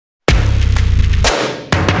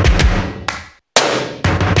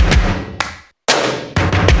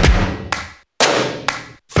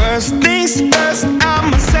First things first,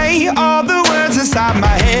 I'ma say all the words inside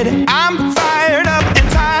my head. I'm fired up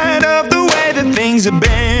and tired of the way that things have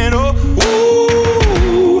been. Oh,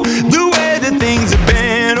 ooh, the way that things have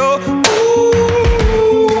been. Oh,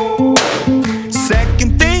 ooh.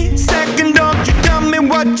 Second thing, second, don't you tell me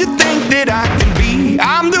what you think that I can be.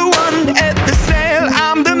 I'm the one at the sail,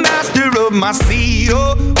 I'm the master of my sea.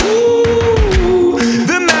 Oh, ooh,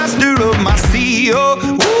 the master of my sea. Oh,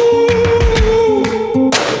 ooh.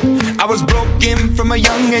 I was broken from a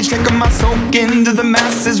young age, taking my soak into the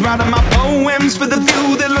masses, writing my poems for the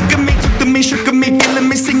few that look at me, took to me, shook at me, feeling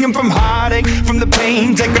me, singing from heartache, from the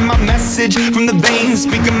pain, taking my message from the veins,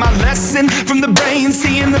 speaking my lesson from the brain,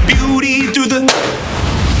 seeing the beauty through the...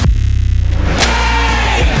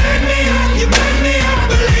 Hey, you made me a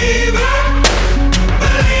believer, believer.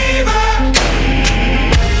 Hey,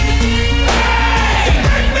 you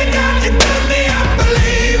break me down, you made me a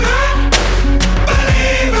believer,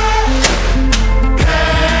 believer.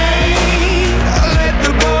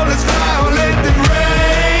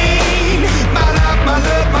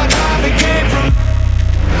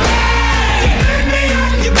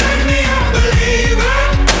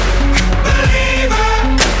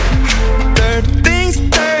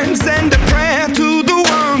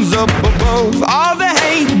 All the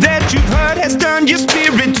hate that you've heard has turned your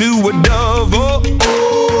spirit to a dove. Oh,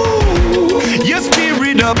 ooh, your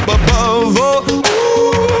spirit up above. Oh, ooh.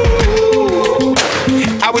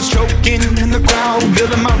 I was choking in the crowd,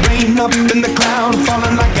 building my rain up in the cloud,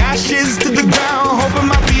 falling like ashes to the ground, hoping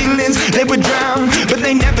my feelings they would drown, but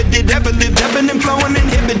they never did. Ever lived, ebbing and flowing,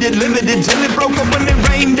 inhibited, limited, till it broke up when it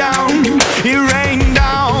rained down. It rained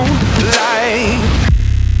down like...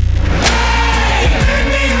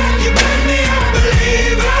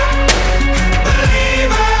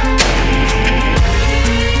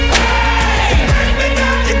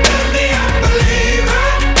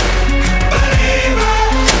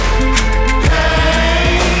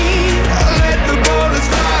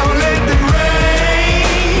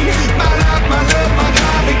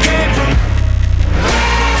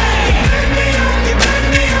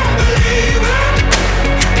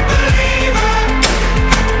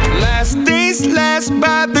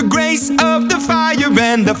 By the grace of the fire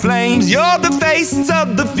and the flames, you're the face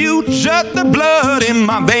of the future, the blood in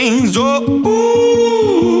my veins. Oh,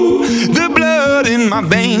 ooh, the blood in my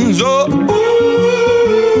veins. Oh, ooh.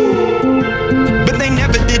 But they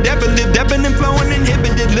never did, ever lived, ebbing and flowing,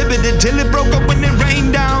 inhibited, limited, till it broke.